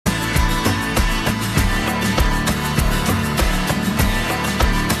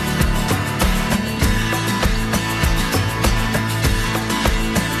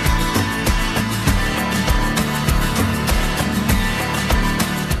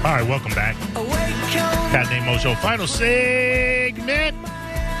All right, welcome back. Cat Named Mo Show, final segment.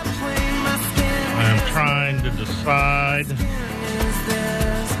 I am trying to decide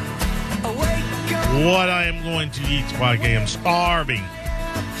what I am going to eat, Spike. I am starving.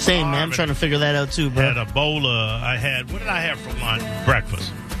 Same, man. I'm trying to figure that out, too, bro. Had a bowl of, what did I have for lunch?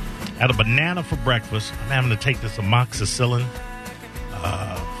 Breakfast. Had a banana for breakfast. I'm having to take this amoxicillin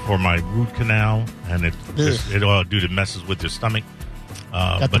for my root canal, and it dude, it messes with your stomach.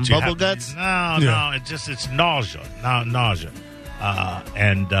 Got them bubble guts? No, it's nausea. Nausea.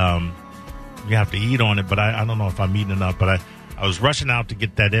 And you have to eat on it, but I don't know if I'm eating enough. But I was rushing out to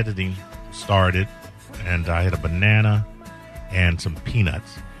get that editing started, and I had a banana and some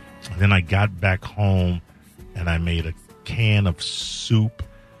peanuts. And then I got back home, and I made a can of soup,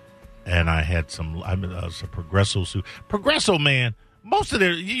 and I had some Progresso soup. Progresso, man. Most of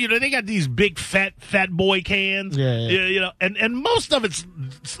their, they got these big fat boy cans, and most of it's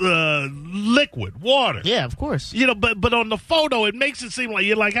liquid water. Yeah, of course. But on the photo, it makes it seem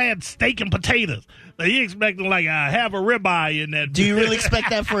like I had steak and potatoes. Like you expecting have a ribeye in that. Do you really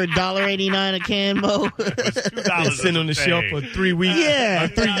expect that for $1.89 a can, Mo? It's sitting on the shelf for 3 weeks, 3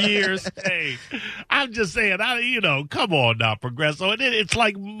 years. Hey, I'm just saying, come on now, Progresso. And it's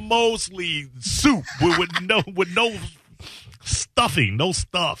like mostly soup with no stuffing, no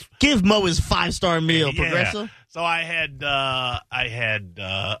stuff. Give Mo his 5-star meal, Progresso. So I had that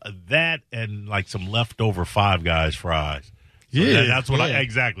and like some leftover Five Guys fries. So that's what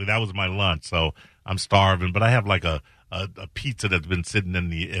exactly. That was my lunch. So I'm starving, but I have like a pizza that's been sitting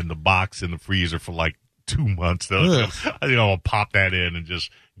in the box in the freezer for like 2 months. So I think I'll pop that in and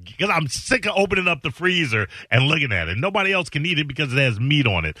just because I'm sick of opening up the freezer and looking at it. Nobody else can eat it because it has meat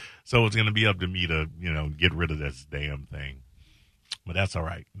on it. So it's going to be up to me to get rid of this damn thing. But that's all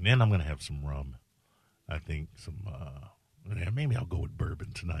right. And then I'm going to have some rum. I think maybe I'll go with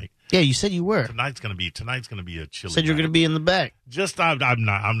bourbon tonight. Yeah, you said you were. Tonight's going to be a chilly. Said you're going to be in the back. I'm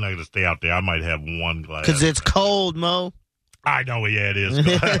not going to stay out there. I might have one glass. Because it's cold, Mo. I know. Yeah, it is.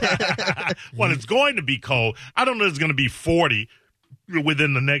 Well, it's going to be cold. I don't know if it's going to be 40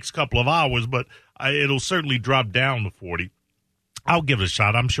 within the next couple of hours, but it'll certainly drop down to 40. I'll give it a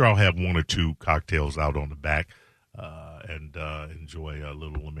shot. I'm sure I'll have 1 or 2 cocktails out on the back. And enjoy a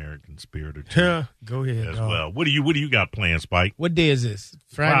little American spirit or two. Yeah, go ahead. As well. What do you got planned, Spike? What day is this?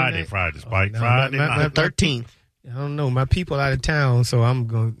 Friday, Spike. Friday night. 13th. I don't know. My people out of town, so I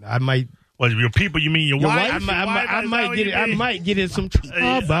might. Well, your people, you mean your wife? I might get in some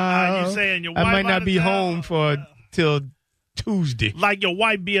trouble. Are you saying your wife? I might not be home till Tuesday. Like your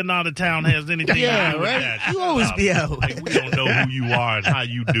wife being out of town has anything to do with that. You always be out. Like we don't know who you are and how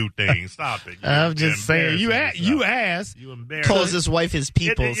you do things. Stop it. I'm just saying. You asked. You embarrassed. Calls his wife his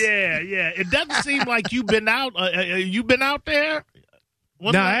peoples. It doesn't seem like you've been out. You been out there?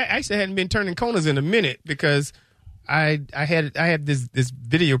 No, I actually hadn't been turning corners in a minute because I had this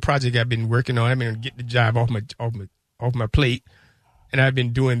video project I've been working on. I've been getting the job off my plate, and I've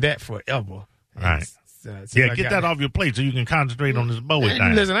been doing that forever. Right. Get that off your plate so you can concentrate on this bow at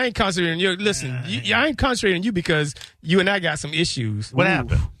night. Listen, I ain't concentrating on you. Listen, I ain't concentrating on you because you and I got some issues. What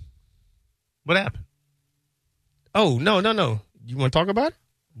happened? What happened? Oh, no. You want to talk about it?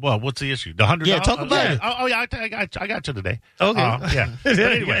 Well, what's the issue? The $100? Yeah, talk about it. Oh, yeah, I got you today. Okay. Yeah. But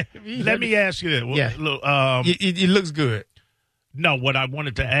anyway, let me ask you this. Yeah. It looks good. No, what I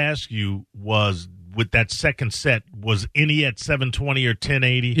wanted to ask you was, with that second set, was any at 720 or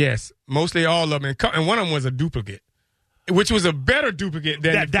 1080? Yes, mostly all of them. And one of them was a duplicate, which was a better duplicate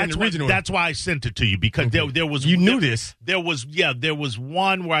than the original. That's why I sent it to you, because there was... You knew this. There was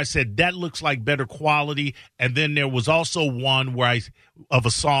one where I said, that looks like better quality, and then there was also one where of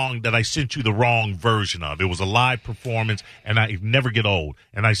a song that I sent you the wrong version of. It was a live performance, and I never get old,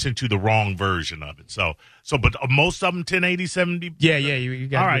 and I sent you the wrong version of it. But most of them 1080, 70. Yeah, you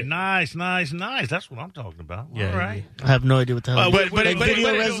got it. All right, nice. That's what I'm talking about. Yeah, all right. I have no idea what the hell. But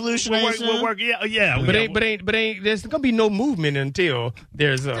video resolution. We'll work. Yeah. But ain't. There's gonna be no movement until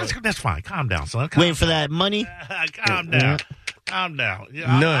there's. That's fine. Calm down, son. Waiting for that money. Calm down. Calm down.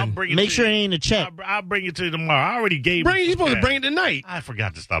 Yeah, None. I'll bring it Make sure it ain't a check. I'll bring it to you tomorrow. I already gave you. You're supposed to bring it tonight. I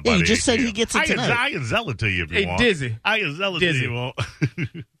forgot to stop by. Yeah, the he just said ATM. he gets it tonight. I can sell it to you if you want. Dizzy. I can sell it to you if you want.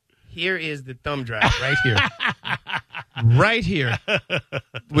 Here is the thumb drive right here. Right here.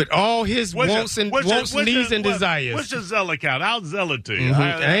 With all his wants, needs, and desires. What's your Zelle account? I'll Zelle it to you. Mm-hmm.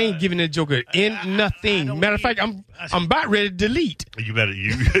 I ain't giving that joker nothing. Matter of fact, I'm about ready to delete. You better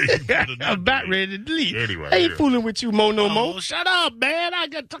I'm about ready to delete. Anyway, I ain't fooling with you, Mo, no more. Shut up, man. I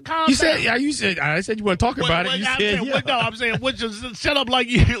got to calm down. I said you want to talk about it. You said, yeah. No, I'm saying, shut up like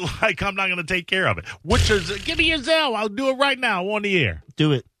I'm not going to take care of it. Give me your Zelle. I'll do it right now on the air.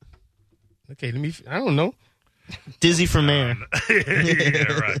 Do it. Okay, I don't know. Dizzy for mayor. Yeah,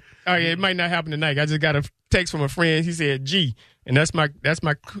 right. Oh yeah, it might not happen tonight. I just got a text from a friend. He said G, and that's my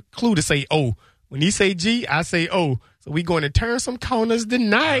clue to say O. When he say G, I say O. So we going to turn some corners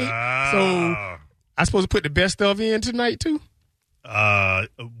tonight. So I supposed to put the best of in tonight too.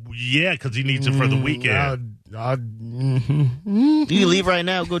 Yeah, because he needs it for the weekend. You can leave right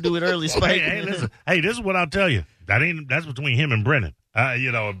now. Go do it early, Spike. Hey, listen. Hey, this is what I'll tell you. That's between him and Brennan.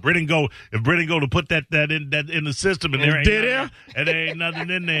 If Brennan go to put that in the system and there ain't nothing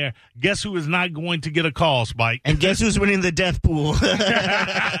in there, guess who is not going to get a call, Spike? And guess who's winning the death pool?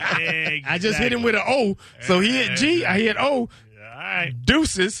 Exactly. I just hit him with an O. So he hit G, I hit O. All right.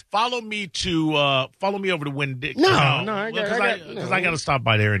 Deuces. Follow me over to Winn-Dixie. No, I got to stop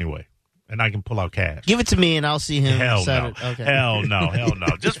by there anyway, and I can pull out cash. Give it to me, and I'll see him. Hell Saturday. no. Okay. Hell no.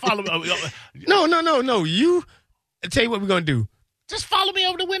 Just follow me. No. You tell you what we're gonna do. Just follow me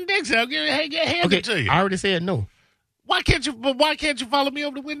over to Winn-Dixie. I'll hand it to you. I already said no. Why can't you follow me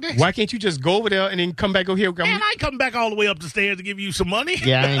over to Winn-Dixie? Why can't you just go over there and then come back over here? Man, I come back all the way up the stairs to give you some money.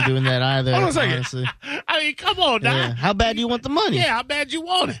 Yeah, I ain't doing that either. Hold on a second. Honestly. I mean, come on now. Yeah. How bad do you want the money? Yeah, how bad you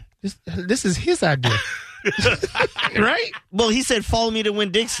want it? This is his idea. Right? Well, he said follow me to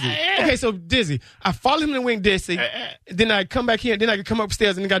Winn-Dixie. Yeah. Okay, so Dizzy, I follow him to Winn-Dixie, then I come back here, then I can come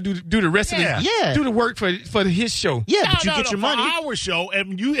upstairs and got to do the rest of Yeah. it. Yeah. Do the work for his show. Yeah, but you get your for money. our show,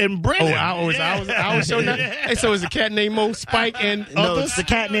 and you and Brennan. Our show now. Hey, so is a cat named Mo, Spike, and No, others? it's the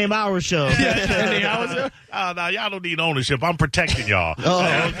cat named Our Show. Yeah, cat named Our Show. Oh, no, y'all don't need ownership. I'm protecting y'all.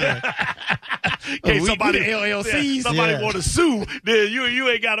 Oh, okay. In case we somebody the LLCs. somebody Yeah. want to sue, then you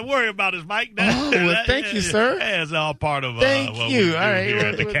ain't got to worry about it, Mike. Well, thank you, sir. That's all part of Thank what you. we do All right. here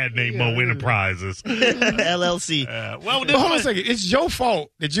at the Cat Named Mo Enterprises. LLC. Well, But hold on a second. It's your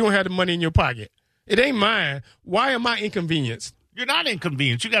fault that you don't have the money in your pocket. It ain't mine. Why am I inconvenienced? you're not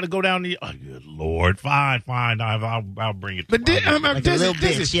inconvenienced. You got to go down the. Oh, good Lord! Fine. I'll bring it. But Like a Dizzy, little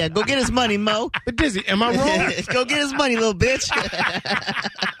bitch. Yeah, go get his money, Mo. But Dizzy, am I wrong? Go get his money, little bitch.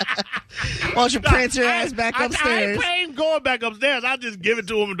 Why don't you prance your ass back upstairs? I ain't going back upstairs. I'll just give it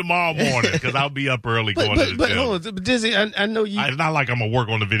to him tomorrow morning because I'll be up early going to the But gym. hold on, Dizzy, I know you. It's not like I'm gonna work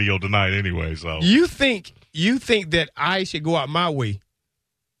on the video tonight anyway. So You think that I should go out my way?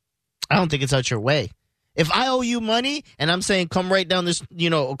 I don't think it's out your way. If I owe you money and I'm saying come right down this,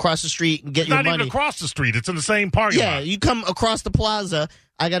 across the street and get it's your not money. even across the street. It's in the same parking Yeah, lot. you come across the plaza.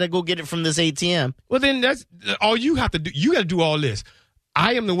 I got to go get it from this ATM. Well, then that's all you have to do. You got to do all this.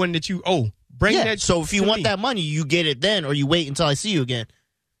 I am the one that you owe. Bring Yeah, that. so if you to want me. that money, you get it then or you wait until I see you again.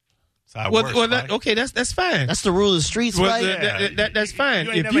 That's how it well, works, well right? okay, that's fine. That's the rule of the streets, Well, right? that's fine.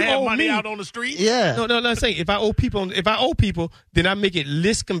 You ain't If never you had owe money me, out on the street. Yeah. no, I'm saying if I owe people, then I make it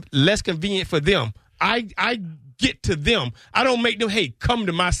less convenient for them. I get to them. I don't make them. Hey, come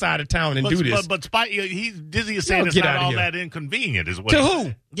to my side of town and do this. But Spike, Dizzy is saying No, it's get not outta all here. that inconvenient, is what To he's who?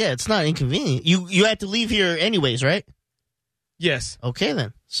 saying. Yeah, it's not inconvenient. You have to leave here anyways, right? Yes, Okay,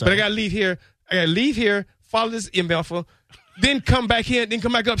 then. So but I gotta leave here. Follow this MFer, then come back here, then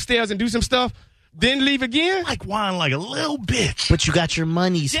come back upstairs and do some stuff, then leave again. Like whine like a little bitch. But you got your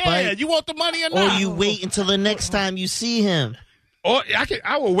money, Yeah, Spike. you want the money or Or not? you wait until the next time you see him. Or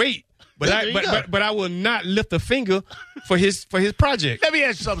I will wait, but There you go. but I will not lift a finger for his project. Let me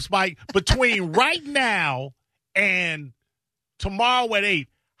ask you something, Spike. Between right now and tomorrow at 8,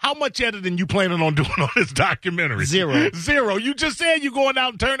 how much editing you planning on doing on this documentary? Zero. Zero. You just said you going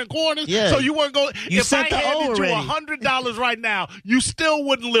out and turning corners. Yeah. So you weren't going. You If sent I the O handed you already. $100 right now, you still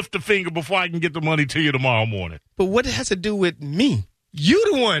wouldn't lift a finger before I can get the money to you tomorrow morning. But what it has to do with me?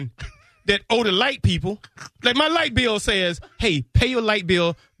 You the one that owe the light people. Like my light bill says, hey, pay your light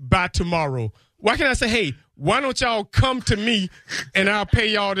bill by tomorrow. Why can't I say, hey, why don't y'all come to me and I'll pay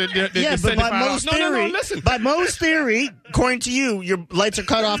y'all the Yeah, but by $75? Mo's No, theory, listen. by Mo's theory, according to you, your lights are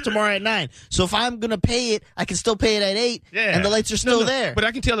cut off tomorrow at 9. So if I'm gonna pay it, I can still pay it at 8, Yeah. and the lights are still there. But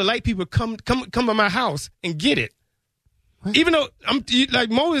I can tell the light people come to my house and get it. Even though like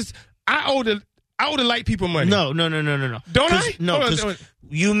Moses, I owe the light people money. No. Don't 'Cause- I? No, Hold on, because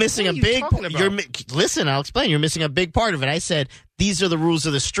you missing What a are you big. talking about? Listen, I'll explain. You're missing a big part of it. I said these are the rules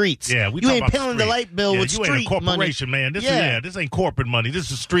of the streets. Yeah, we you talking ain't about paying the street. light bill Yeah, with you street ain't a corporation, money. man. This ain't corporate money.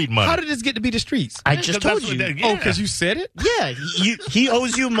 This is street money. How did this get to be the streets? I just That's told what you. that- Oh, yeah. because you said it? Yeah, he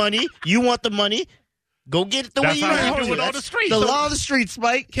owes you money. You want the money. Go get it the That's way you how want we do to. it on the That's street. The So- law of the streets,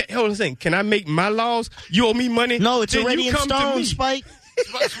 Spike. Hold on a second. Can I make my laws? You owe me money? No, it's Then already you in come to stone, me. Spike.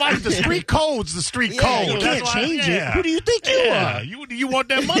 Spike, the street code's the street code. You can't change it. Yeah. Who do you think you are? You want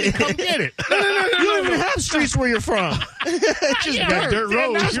that money? Come get it. You don't even have streets where you're from. It's just dirt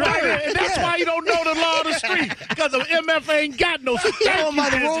roads. That's why you don't know the law of the street, because the MF ain't got no street. Going by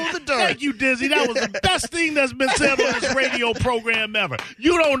the rule of the dirt. Thank you, Dizzy. That was the best thing that's been said on this radio program ever.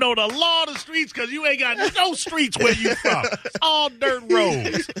 You don't know the law of the streets because you ain't got no streets where you from. It's all dirt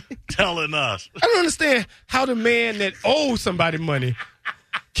roads. Telling us. I don't understand how the man that owes somebody money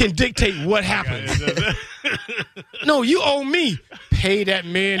can dictate what happens. No, you owe me. Pay that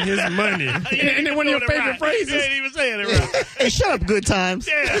man his money. And then one of your favorite phrases. You ain't even saying it right. Hey, shut up, good times.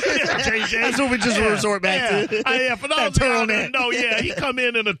 Yeah, JJ. That's what we just resort back to. Yeah, for those That of y'all turtleneck. that know, he come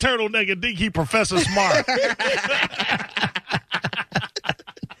in a turtleneck and think he Professor Smart.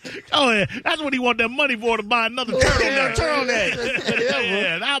 Oh, yeah. That's what he want that money for, to buy another turtleneck.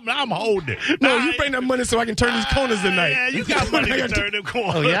 Yeah, I'm holding it. No, you bring that money so I can turn these corners tonight. Yeah, you got money to turn them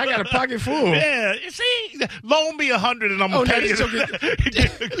corners. Oh, yeah, I got a pocket full. Yeah, you see, loan me 100 and I'm Oh, gonna no, pay this you. joke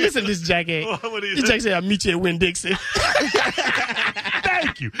listen to this jackass. What is This it? jackass said, I'll meet you at Winn-Dixie.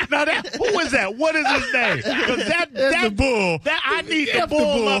 Thank you. Now who is that? What is his name? Because that the bull. That I need the F the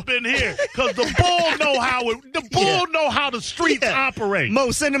bull bull. up in here, because the bull know how know how the streets operate.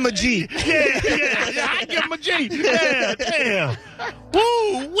 Mo, send him a G. Yeah. I give him a G. Yeah, damn.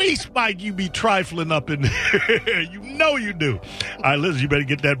 Woo, we Spike, you be trifling up in there. You know you do. All right, listen, you better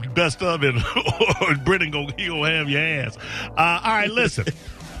get that best of it, or Brennan he'll have your ass. All right, listen.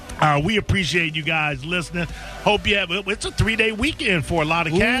 We appreciate you guys listening. Hope you have. It's a 3-day weekend for a lot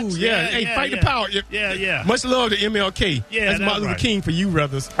of cats. Ooh, yeah. Hey, fight the power. Yeah. Much love to MLK. Yeah, that's that's Martin Luther right. King for you,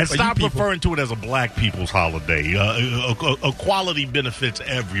 brothers. And for stop you people. referring to it as a black people's holiday. Equality benefits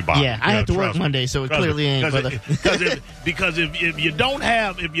everybody. Yeah, I have to work trust me. Monday, so it Trust clearly me. ain't. Because if you don't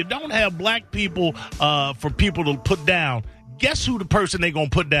have black people for people to put down, guess who the person they gonna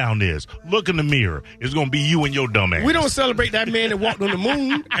put down is? Look in the mirror. It's gonna be you and your dumb ass. We don't celebrate that man that walked on the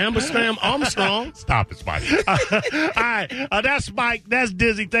moon, Amsterdam Armstrong. Stop it, Spike. All right, that's Spike. That's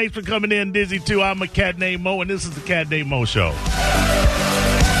Dizzy. Thanks for coming in, Dizzy, too. I'm a cat named Mo, and this is the Cat Named Mo Show.